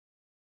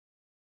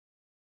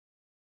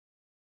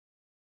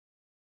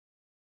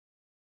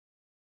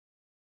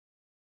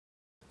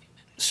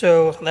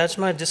So that's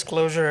my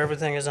disclosure.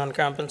 Everything is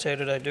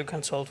uncompensated. I do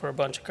consult for a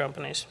bunch of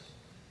companies.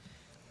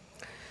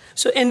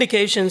 So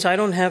indications, I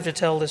don't have to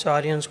tell this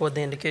audience what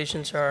the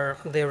indications are.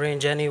 They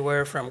range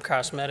anywhere from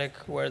cosmetic,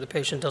 where the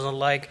patient doesn't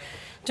like,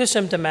 to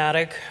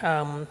symptomatic,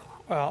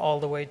 all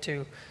the way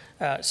to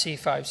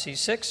C5,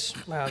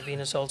 C6,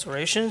 venous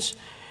ulcerations.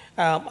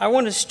 I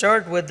want to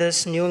start with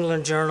this New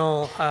England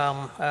Journal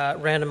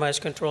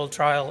randomized controlled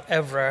trial,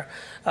 EVRA,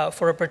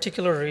 for a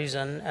particular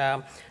reason.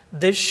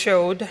 This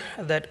showed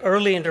that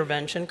early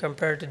intervention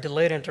compared to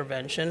delayed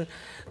intervention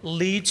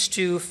leads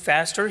to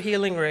faster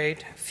healing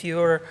rate,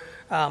 fewer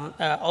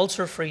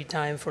ulcer-free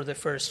time for the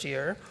first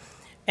year.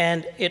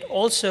 And it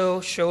also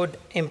showed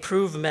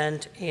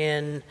improvement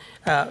in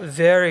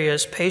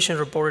various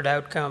patient-reported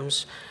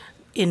outcomes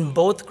in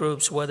both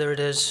groups, whether it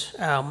is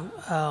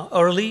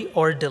early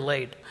or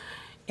delayed.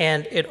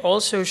 And it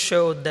also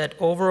showed that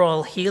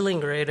overall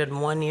healing rate in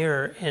 1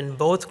 year in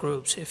both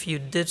groups, if you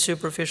did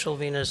superficial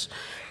venous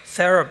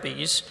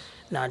therapies,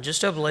 not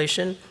just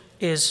ablation,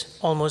 is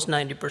almost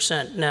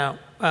 90%. Now,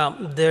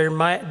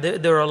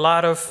 there are a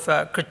lot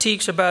of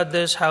critiques about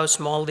this, how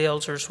small the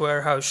ulcers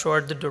were, how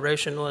short the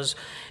duration was,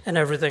 and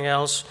everything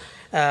else.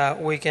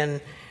 We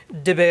can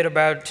debate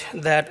about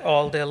that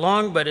all day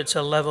long, but it's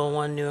a level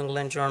 1 New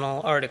England Journal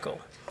article.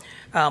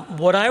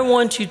 What I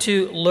want you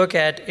to look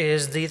at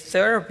is the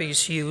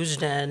therapies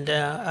used, and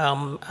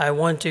I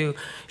want to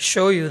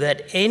show you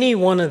that any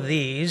one of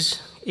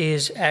these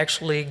is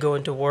actually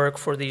going to work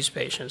for these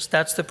patients.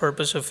 That's the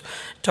purpose of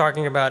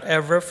talking about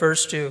EVRA.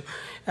 First, to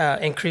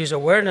increase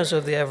awareness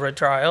of the EVRA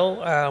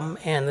trial,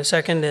 and the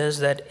second is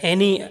that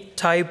any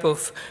type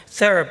of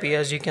therapy,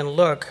 as you can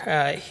look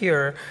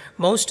here,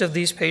 most of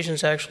these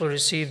patients actually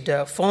received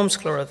foam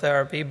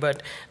sclerotherapy,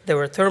 but there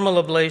were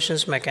thermal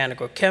ablations,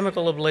 mechanical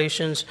chemical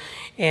ablations,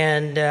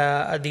 and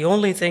the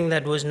only thing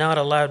that was not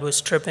allowed was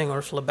stripping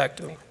or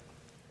phlebectomy.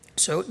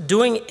 So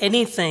doing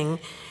anything,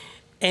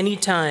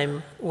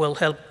 anytime will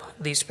help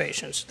these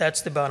patients.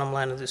 That's the bottom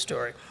line of the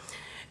story.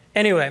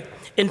 Anyway,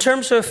 in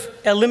terms of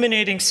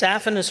eliminating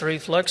saphenous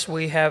reflux,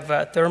 we have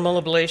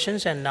thermal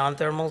ablations and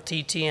non-thermal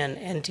TT and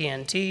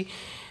NTNT.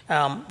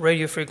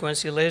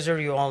 Radiofrequency laser,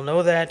 you all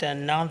know that,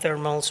 and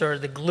non-thermals are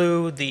the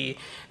glue, the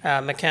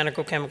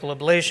mechanical chemical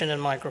ablation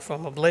and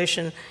microfoam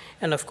ablation,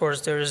 and of course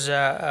there's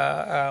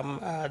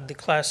the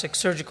classic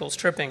surgical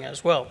stripping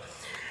as well.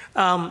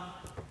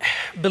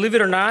 Believe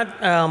it or not,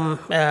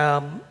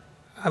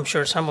 I'm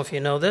sure some of you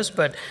know this,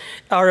 but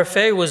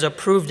RFA was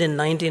approved in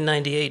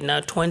 1998,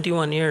 now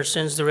 21 years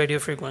since the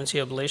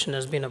radiofrequency ablation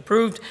has been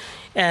approved,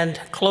 and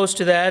close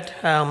to that,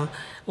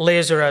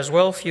 laser as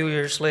well, a few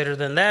years later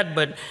than that,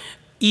 but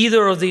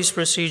either of these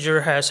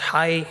procedures has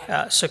high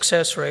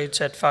success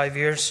rates at 5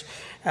 years,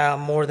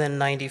 more than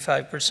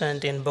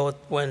 95% in both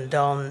when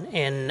done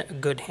in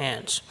good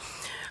hands.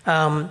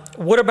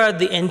 What about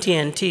the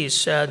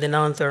NTNTs, the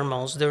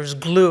non-thermals? There's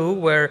glue,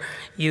 where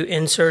you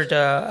insert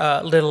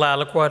a little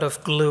aliquot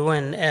of glue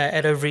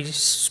at every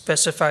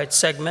specified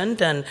segment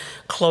and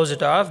close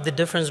it off. The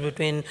difference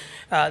between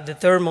the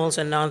thermals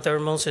and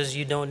non-thermals is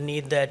you don't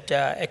need that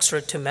extra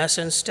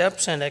tumescent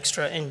steps and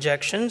extra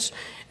injections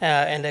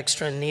and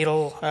extra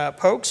needle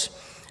pokes.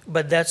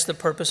 But that's the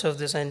purpose of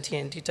this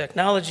NTNT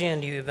technology,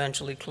 and you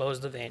eventually close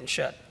the vein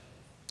shut.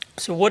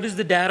 So what is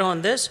the data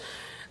on this?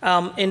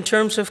 In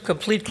terms of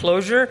complete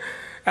closure,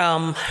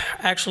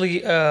 actually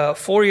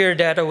 4-year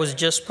data was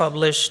just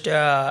published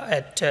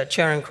at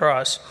Charing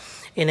Cross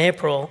in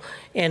April.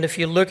 And if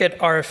you look at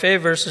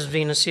RFA versus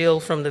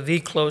VenaSeal from the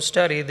V-Close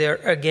study, they're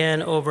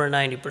again over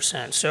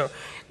 90%. So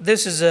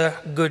this is a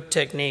good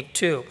technique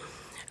too.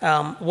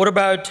 What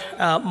about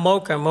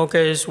MoCA? MoCA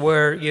is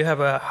where you have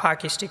a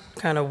hockey stick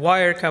kind of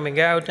wire coming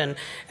out, and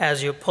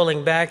as you're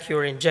pulling back,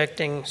 you're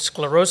injecting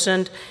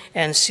sclerosant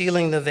and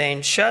sealing the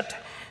vein shut.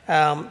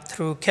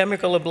 Through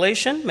chemical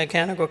ablation,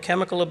 mechanical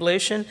chemical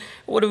ablation.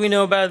 What do we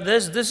know about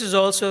this? This is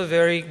also a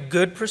very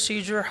good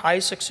procedure, high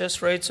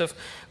success rates of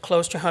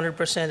close to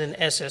 100% in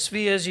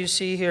SSV, as you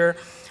see here,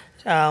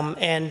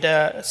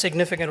 and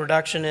significant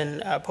reduction in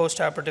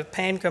postoperative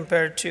pain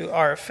compared to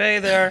RFA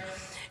there,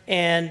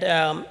 and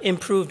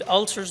improved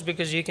ulcers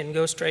because you can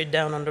go straight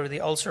down under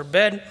the ulcer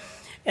bed.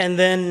 And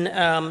then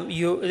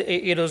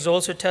it was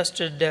also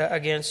tested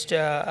against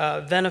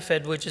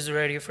Venofed, which is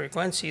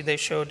radiofrequency. They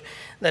showed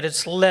that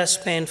it's less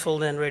painful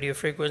than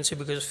radiofrequency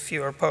because of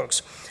fewer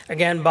pokes.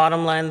 Again,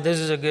 bottom line, this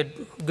is a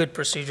good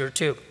procedure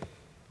too.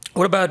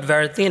 What about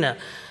Varithena?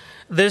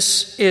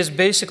 This is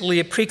basically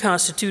a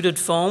pre-constituted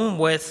foam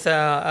with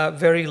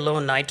very low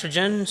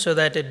nitrogen so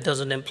that it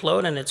doesn't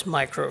implode, and it's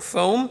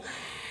microfoam.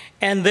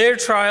 And their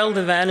trial,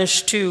 the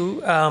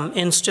VANISH2,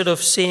 instead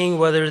of seeing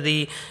whether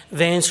the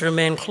veins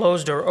remain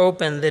closed or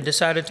open, they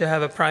decided to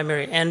have a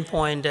primary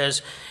endpoint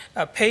as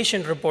a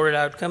patient-reported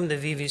outcome, the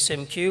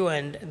VV-SIMQ,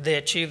 and they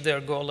achieved their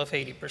goal of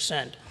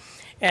 80%.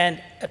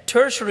 And a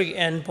tertiary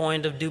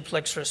endpoint of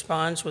duplex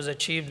response was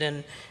achieved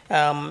in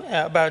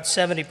about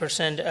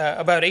 70%,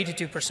 about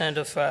 82%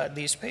 of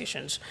these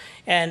patients.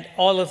 And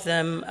all of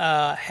them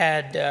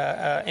had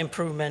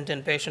improvement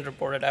in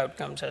patient-reported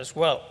outcomes as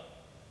well.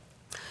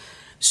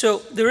 So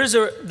there is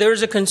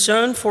a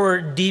concern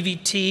for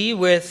DVT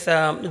with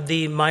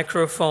the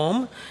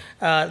microfoam.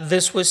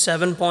 This was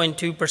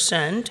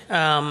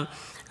 7.2%.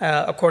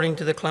 According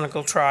to the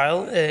clinical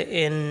trial.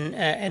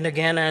 And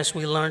again, as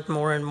we learned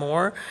more and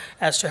more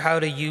as to how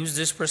to use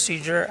this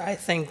procedure, I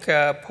think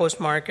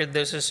post-market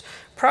this is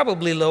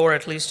probably lower,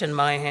 at least in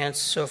my hands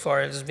so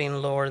far. It has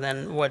been lower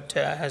than what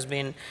has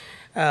been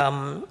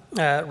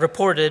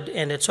reported,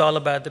 and it's all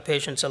about the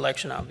patient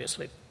selection,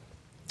 obviously.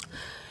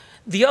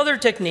 The other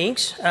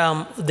techniques,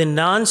 the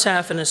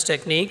non-saphenous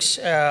techniques,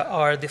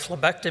 are the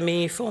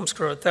phlebectomy, foam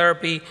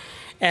sclerotherapy,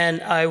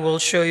 and I will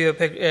show you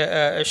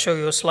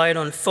a slide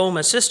on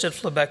foam-assisted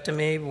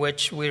phlebectomy,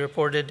 which we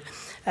reported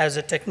as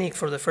a technique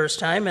for the first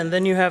time. And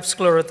then you have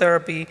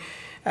sclerotherapy,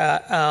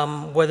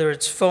 whether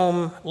it's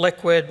foam,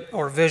 liquid,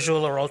 or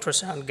visual or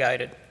ultrasound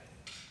guided.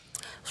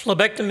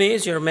 Phlebectomy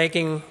is you're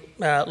making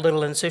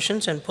little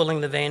incisions and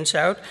pulling the veins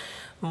out.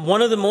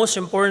 One of the most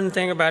important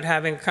things about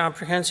having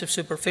comprehensive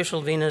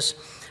superficial venous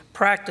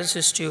practice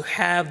is to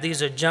have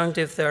these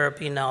adjunctive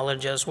therapy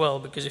knowledge as well,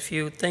 because if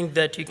you think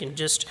that you can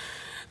just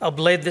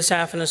ablate the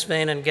saphenous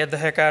vein and get the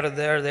heck out of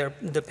there,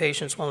 the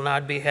patients will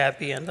not be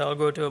happy and they'll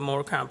go to a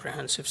more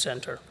comprehensive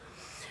center.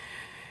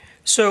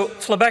 So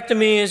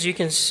phlebectomy is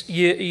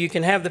you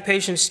can have the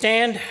patient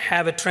stand,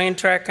 have a train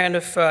track kind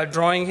of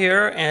drawing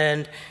here,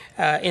 and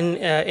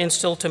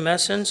instill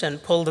tumescence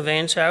and pull the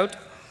veins out.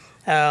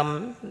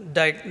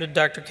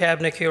 Dr.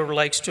 Kabnick here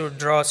likes to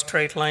draw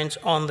straight lines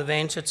on the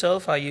veins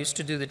itself. I used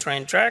to do the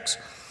train tracks.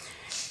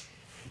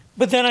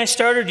 But then I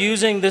started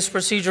using this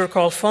procedure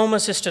called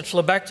foam-assisted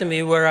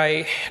phlebectomy, where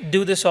I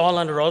do this all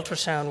under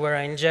ultrasound, where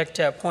I inject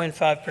 0.5%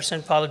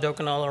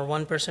 polydocanol or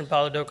 1%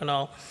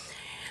 polydocanol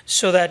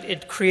so that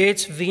it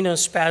creates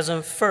venous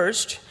spasm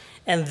first,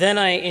 and then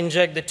I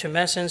inject the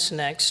tumescence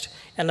next,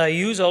 and I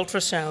use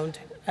ultrasound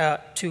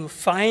to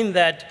find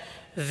that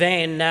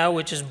vein now,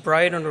 which is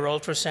bright under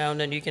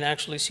ultrasound, and you can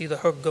actually see the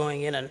hook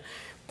going in and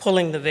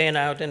pulling the vein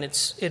out, and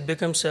it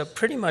becomes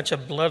pretty much a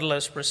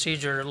bloodless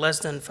procedure, less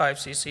than 5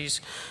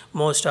 cc's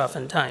most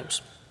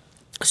oftentimes.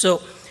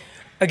 So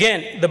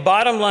again, the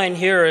bottom line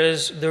here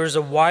is there's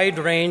a wide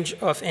range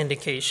of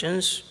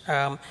indications.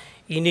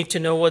 You need to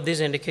know what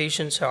these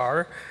indications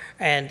are,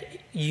 and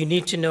you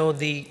need to know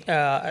the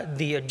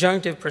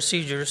adjunctive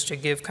procedures to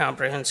give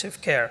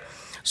comprehensive care.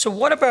 So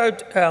what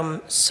about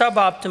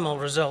suboptimal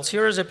results?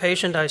 Here is a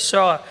patient I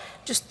saw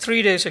just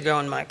 3 days ago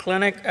in my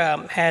clinic,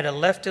 had a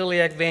left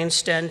iliac vein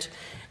stent,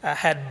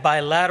 had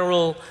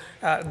bilateral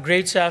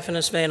great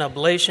saphenous vein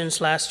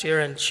ablations last year,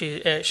 and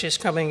she's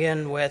coming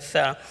in with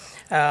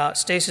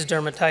stasis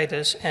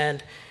dermatitis,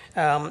 and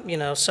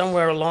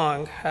somewhere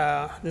along,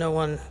 no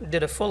one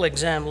did a full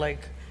exam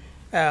like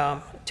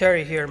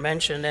Terry here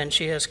mentioned, and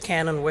she has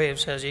Cannon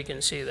waves, as you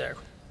can see there.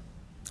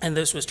 And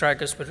this was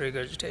tricuspid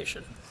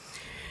regurgitation.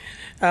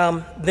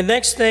 The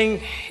next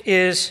thing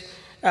is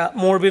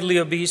morbidly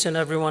obese and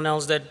everyone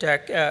else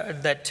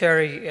that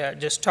Terry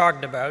just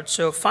talked about.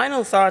 So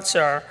final thoughts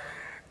are,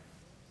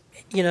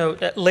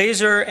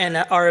 laser and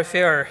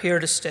RFA are here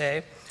to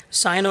stay.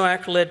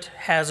 Cyanoacrylate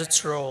has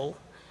its role.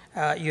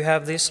 You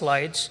have these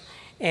slides.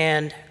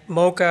 And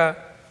MoCA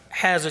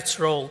has its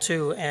role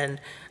too. And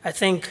I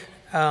think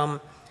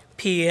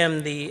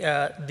PM,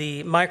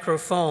 the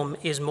microfoam,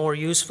 is more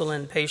useful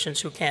in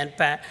patients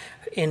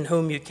in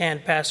whom you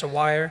can't pass a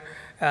wire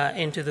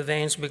into the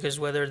veins, because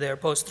whether they're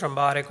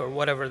post-thrombotic or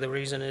whatever the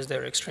reason is,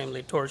 they're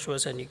extremely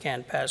tortuous and you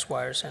can't pass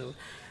wires and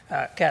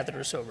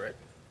catheters over it.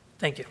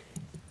 Thank you.